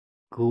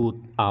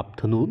Good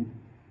afternoon,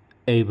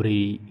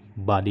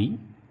 everybody.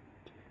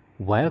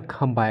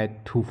 Welcome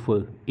back to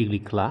First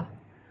English Class.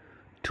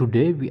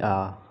 Today we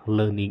are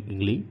learning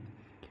English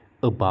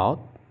about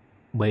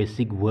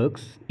basic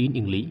words in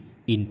English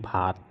in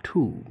Part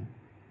 2.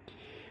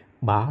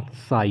 បាទ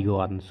សា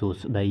យ័ន្តសួ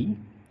ស្តី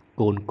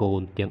កូ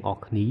នទាំងអ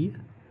ស់គ្នា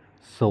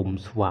សូម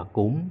ស្វាគ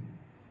មន៍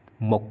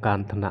មកកា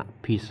ន់ថ្នាក់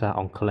ភាសា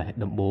អង់គ្លេស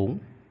ដំបូង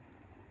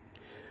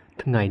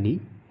ថ្ងៃនេះ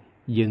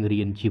យើង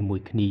រៀនជាមួ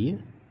យគ្នា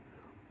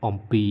អំ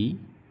ពី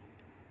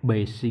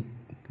Basic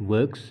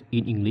Words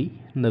in English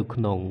នៅក្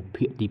នុង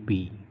ភាគទី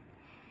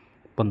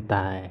2ប៉ុន្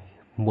តែ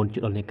មុនចូ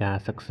លដល់នៃការ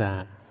សិក្សា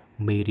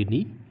មេរៀន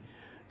នេះ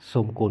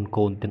សូម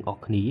កូនទាំងអ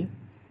ស់គ្នា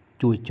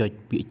ជួយចុច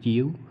ពាក្យជា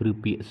វឬ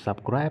ពាក្យ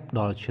Subscribe ដ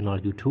ល់ Channel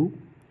YouTube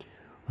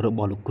រប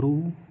ស់លោកគ្រូ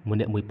ម្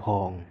នាក់មួយផ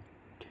ង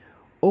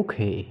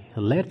Okay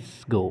let's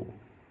go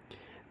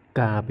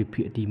ការពិ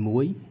ភាក្សាទី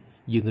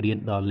1យើងរៀន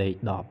ដល់លេខ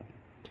10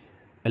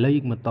ឥឡូវ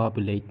យើងបន្ត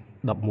ពីលេខ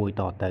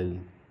11តទៅ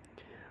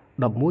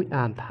11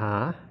អានថា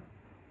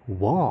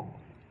walk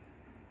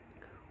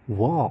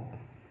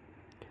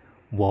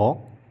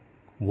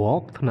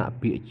ថ្នាក់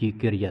ពាក្យជា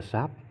កិរិយាស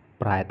ព្ទ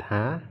ប្រែ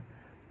ថា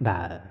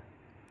ដើរ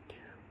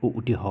ឧ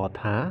ទាហរណ៍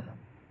ថា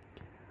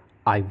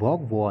I walk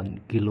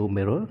 1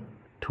 kilometer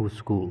to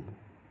school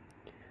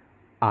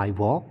I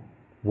walk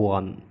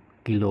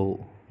 1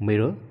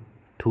 kilometer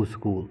to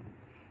school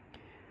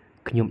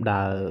ខ្ញុំ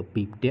ដើរ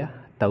ពីផ្ទះ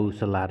ទៅ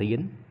សាលារៀ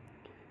ន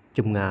ច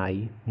ម្ងាយ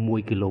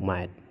1គីឡូ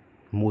ម៉ែត្រ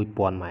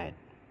 1000 ម៉ែត្រ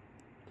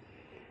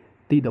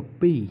ទី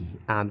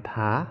12អាន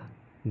ថា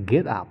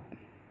get up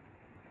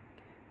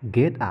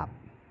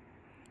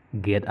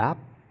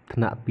ថ្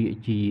នាក់ពាក្យ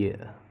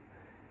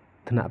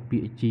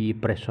ជា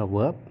pressure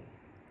verb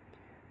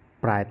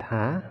ប្រែ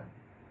ថា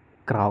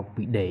ក្រោក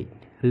ពីដេក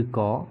ឬ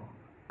ក៏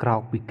ក្រោ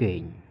កពីគេ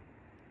ង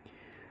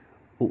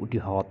ឧទា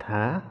ហរណ៍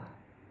ថា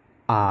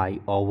I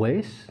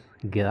always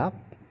get up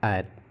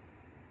at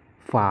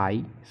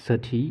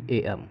 5:30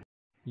 a.m.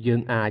 យើ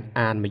ងអាច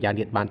អានម្យ៉ាង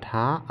ទៀតបាន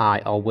ថា I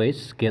always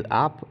get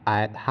up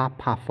at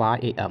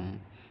 5:30 a.m.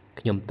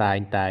 ខ្ញុំតែង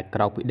តែក្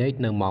រោកពីដេក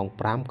នៅម៉ោង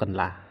 5 កន្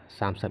លះ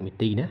 30 នា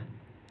ទីណា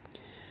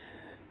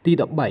ទី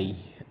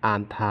13អា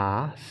នថា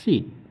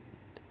sit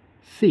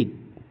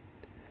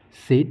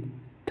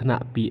ថ្នា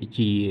ក់ពាក្យ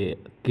ជា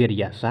កិរិ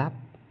យាសព្ទ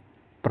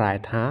ប្រែ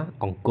ថា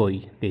អង្គុយ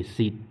គេ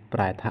sit ប្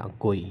រែថាអ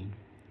ង្គុយ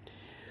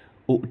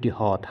ឧទាហ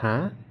រណ៍ថា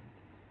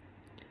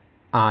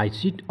I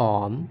sit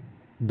on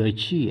the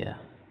chair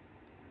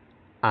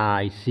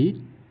I sit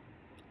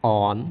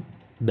on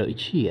the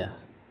chair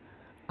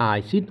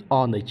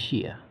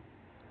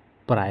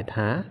ប្រែ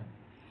ថា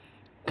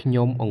ខ្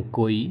ញុំអង្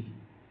គុយ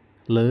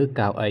លើ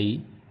កៅអី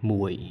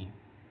មួយ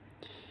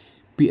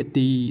ពាក្យ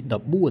ទី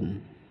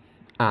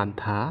14អាន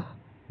ថា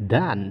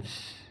dance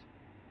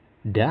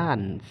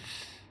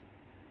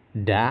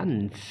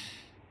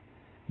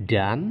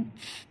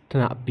ថ្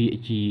នាក់ពាក្យ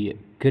ជា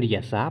កិរិ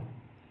យាសព្ទ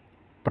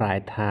ប្រែ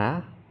ថា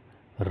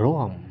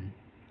រាំ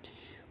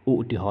ឧ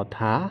ទាហរណ៍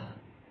ថា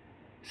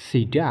she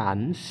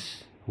dance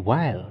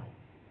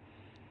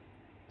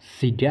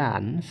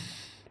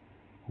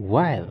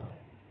well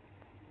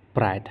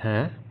ប្រែថា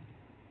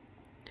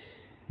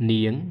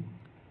នាង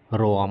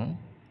រាំ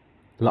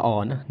ល្អ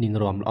ណានាង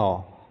រាំល្អ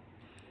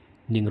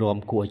នាងរាំ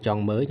គួរឲ្យច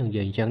ង់មើលនឹងនិ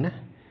យាយអញ្ចឹងណា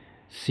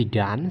she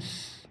dance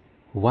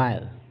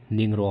well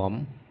នាងរាំ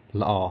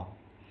ល្អ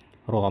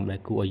រាំដែល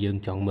គួរឲ្យយើង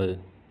ចង់មើល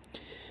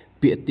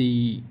ពាក្យទី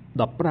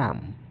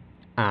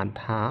15អាន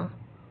ថា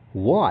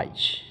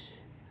watch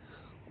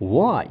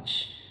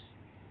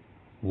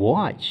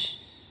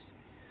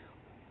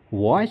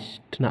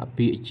ថ្នាក់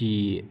ពាក្យជា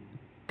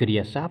កិរិ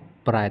យាសព្ទ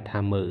ប្រែថា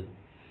មើល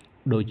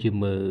ដូចជា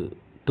មើល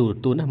ទូរ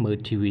ទស្សន៍ណាមើល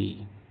TV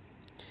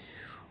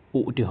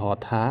ឧទាហរ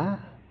ណ៍ថា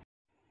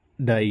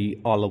They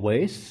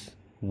always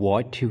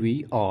watch TV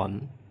on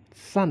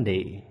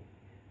Sunday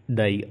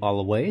They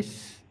always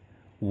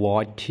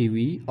watch TV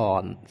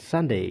on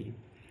Sunday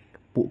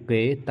ពួក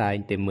គេតែង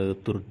តែមើល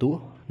ទូរទស្ស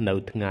ន៍នៅ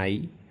ថ្ងៃ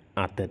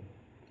អាទិត្យ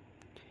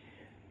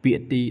ពា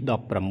ក្យទី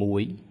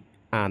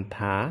16អាន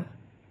ថា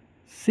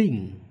sing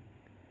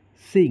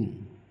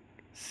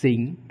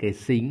គេ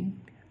sing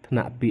ថ្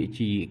នាក់ពាក្យ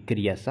ជាកិ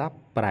រិយាសព្ទ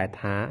ប្រែ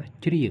ថា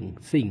ច្រៀង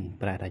sing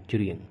ប្រែថាច្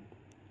រៀង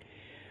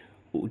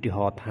ឧទាហ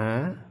រណ៍ថា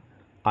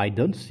I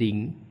don't sing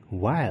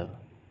well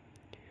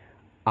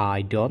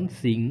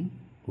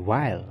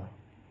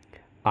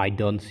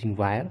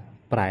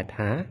ប្រែ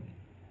ថា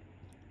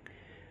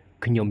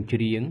ខ្ញុំច្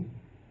រៀង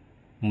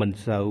មិន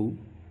សូវ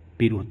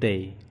ពីរោះទេ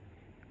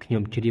ខ្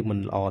ញុំច្រៀងមិន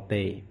ល្អ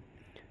ទេ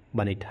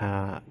បានន័យថា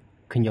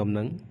ខ្ញុំ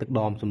នឹងទឹកដ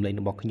មសម្លេង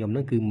របស់ខ្ញុំនឹ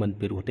ងគឺមិន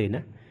ពីរោះទេ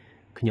ណា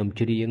ខ្ញុំ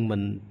ច្រៀងមិ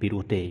នពី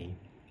រោះទេ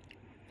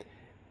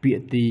ពា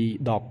ក្យទី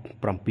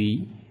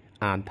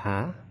17អានថា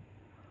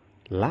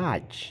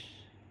large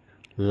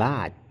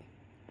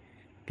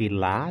គេ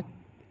large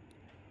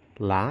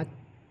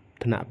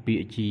ថ្នាក់ពា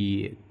ក្យជា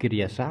កិរិ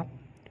យាសព្ទ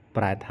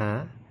ប្រែថា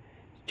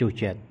ចូល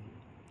ចិត្ត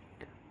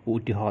ឧ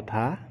ទាហរណ៍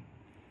ថា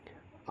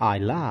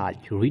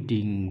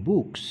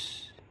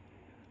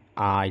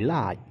I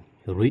like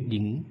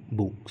reading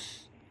books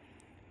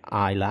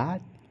I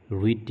like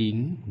reading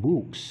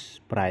books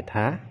ប្រែ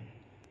ថា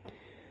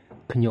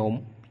ខ្ញុំ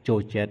ចូ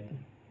លចិត្ត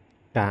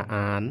ការ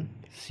អាន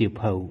សៀវ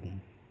ភៅ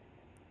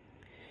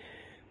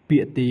ពា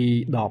ក្យទី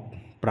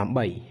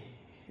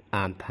18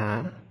អានថា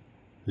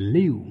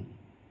live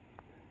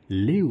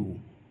live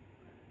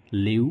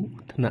live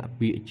ថ្នាក់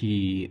ពាក្យជា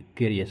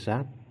កិរិយាស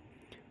ព្ទ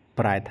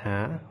ប្រែថា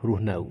រ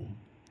ស់នៅ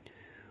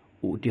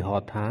ឧទាហ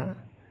រណ៍ថា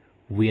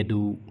Where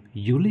do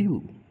you live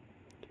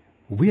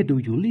Where do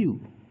you live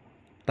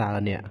តើ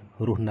អ្នក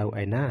រស់នៅ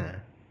ឯណា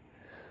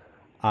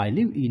I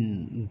live in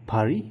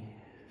Paris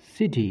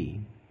City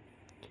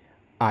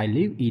I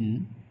live in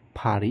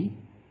Paris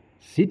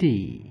City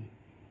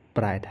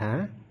ប្រែថា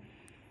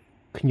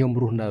ខ្ញុំ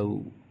រស់នៅ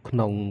ក្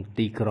នុង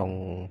ទីក្រុង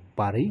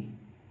ប៉ារីស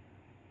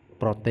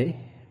ប្រទេស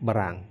បា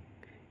រាំង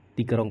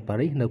ទីក្រុងប៉ា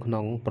រីសនៅក្នុ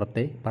ងប្រ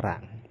ទេសបារាំ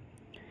ង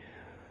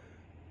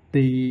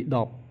ទី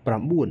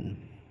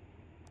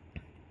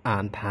19អា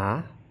នថា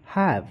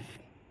have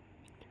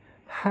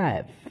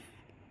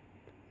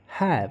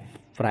have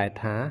ប្រែ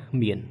ថា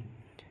មាន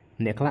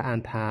អ្នកខ្លះអាន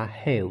ថា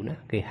have ណា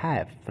គេ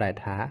have ប្រែ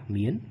ថា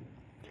មាន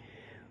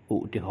ឧ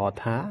ទាហរណ៍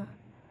ថា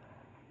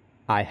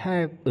I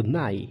have a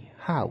nice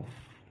house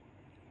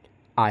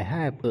I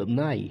have a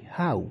nice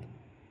house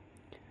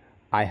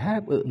I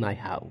have a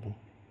nice house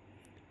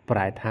ប្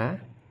រែថា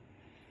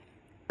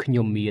ខ្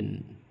ញុំមាន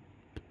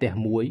ផ្ទះ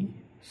មួយ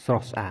ស្រ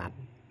ស់ស្អាត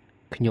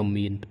ខ្ញុំ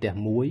មានផ្ទះ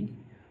មួយ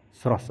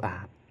ស្រស់ស្អា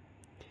ត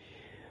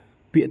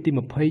ពាក្យទី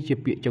20ជា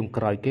ពាក្យចុង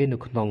ក្រោយគេនៅ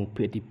ក្នុង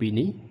ពាក្យទី2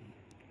នេះ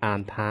អា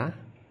នថា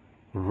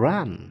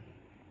run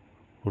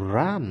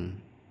run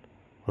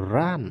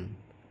run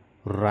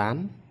run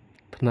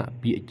ថ្នាក់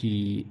ពាក្យជា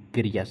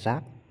កិរិយាស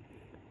ព្ទ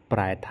ប្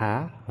រែថា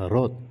រ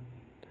ត់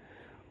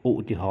ឧ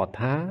ទាហរណ៍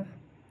ថា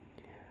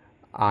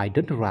I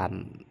don't run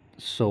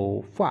so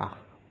far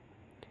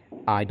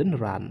I don't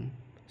run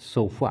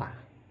so far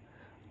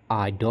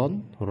I don't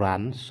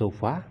run so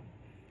far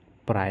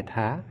ប្រែ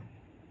ថា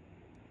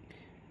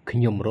ខ្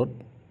ញុំរត់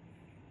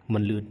មិ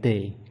នលឿនទេ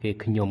គេ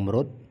ខ្ញុំរ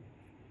ត់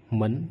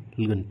មិន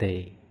លឿនទេ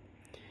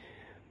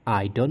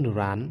I don't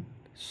run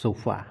so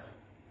far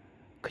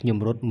ខ្ញុំ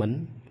រត់មិន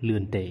លឿ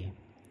នទេ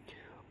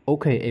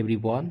Okay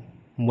everyone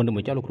មុននឹងប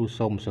ញ្ចប់លោកគ្រូ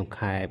សូមសង្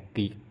ខេប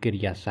កិរិ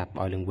យាសព្ទ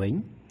ឲ្យឡើងវិញ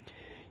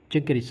ជា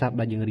កិរិយាសព្ទ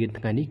ដែលយើងរៀន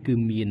ថ្ងៃនេះគឺ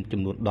មាន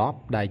ចំនួន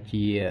10ដែល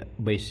ជា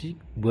basic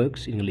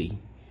words English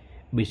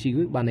basic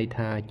words បានន័យ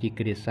ថាជា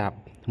កិរិយាសព្ទ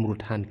មូល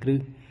ដ្ឋានគ្រឹះ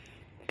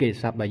កិរិយា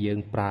សព្ទដែលយើង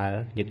ប្រើ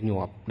ញឹក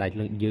ញាប់ដែល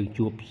យើង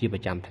ជួបជាប្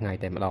រចាំថ្ងៃ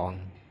តែម្ដង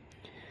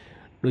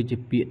ដូចជា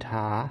ពាក្យ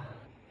ថា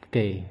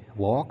គេ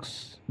walks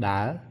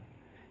ដើរ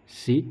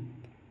sit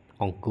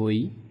អង្គុយ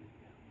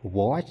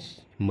watch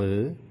មើ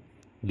ល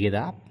get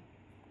up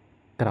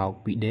ក្រោក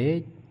ពីដេក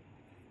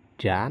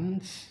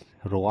dance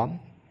រាំ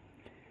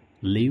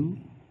live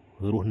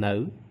រស់នៅ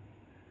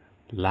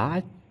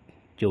like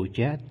ចូល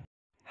ចិត្ត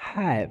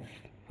have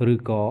ឬ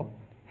ក៏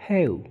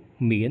have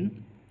មាន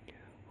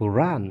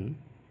run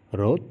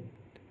រត់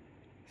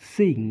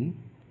sing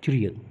ច្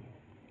រៀង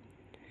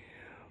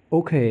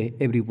Okay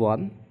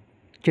everyone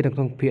ជានៅក្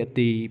នុងភាគ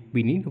ទី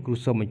2នេះលោកគ្រូ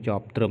សូមបញ្ច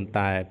ប់ត្រឹម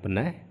តែប៉ុណ្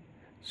ណេះ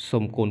សូ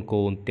ម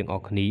កូនទាំងអ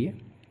ស់គ្នា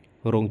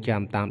រង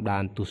ចាំតាមដា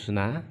នទស្ស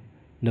នា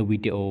នៅវី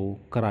ដេអូ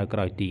ក្រោយ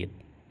ៗទៀត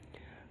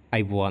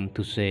I want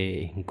to say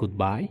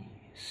goodbye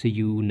see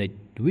you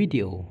next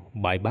video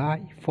bye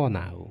bye for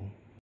now